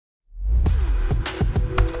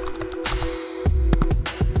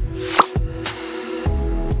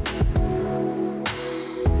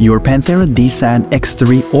Your Panthera D-SAD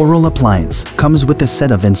X3 oral appliance comes with a set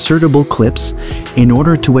of insertable clips in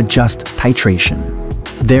order to adjust titration.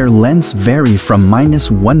 Their lengths vary from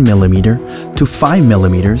 -1 mm to 5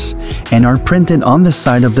 mm and are printed on the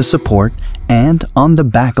side of the support and on the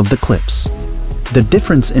back of the clips. The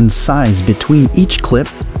difference in size between each clip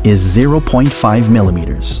is 0.5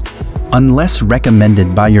 mm. Unless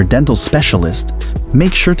recommended by your dental specialist,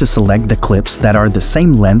 make sure to select the clips that are the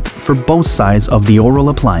same length for both sides of the oral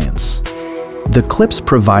appliance. The clips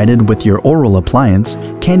provided with your oral appliance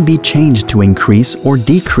can be changed to increase or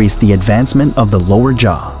decrease the advancement of the lower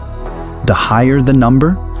jaw. The higher the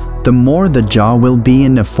number, the more the jaw will be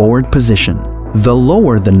in a forward position. The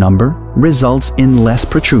lower the number results in less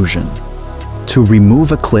protrusion. To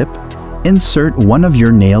remove a clip, insert one of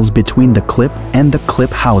your nails between the clip and the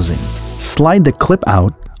clip housing. Slide the clip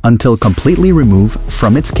out until completely removed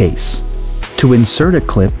from its case. To insert a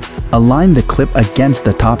clip, align the clip against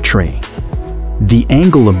the top tray. The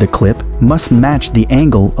angle of the clip must match the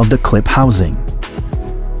angle of the clip housing.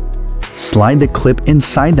 Slide the clip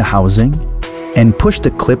inside the housing and push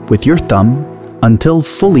the clip with your thumb until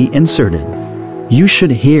fully inserted. You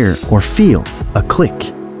should hear or feel a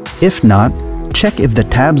click. If not, check if the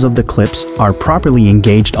tabs of the clips are properly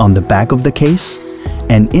engaged on the back of the case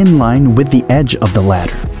and in line with the edge of the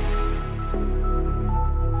ladder.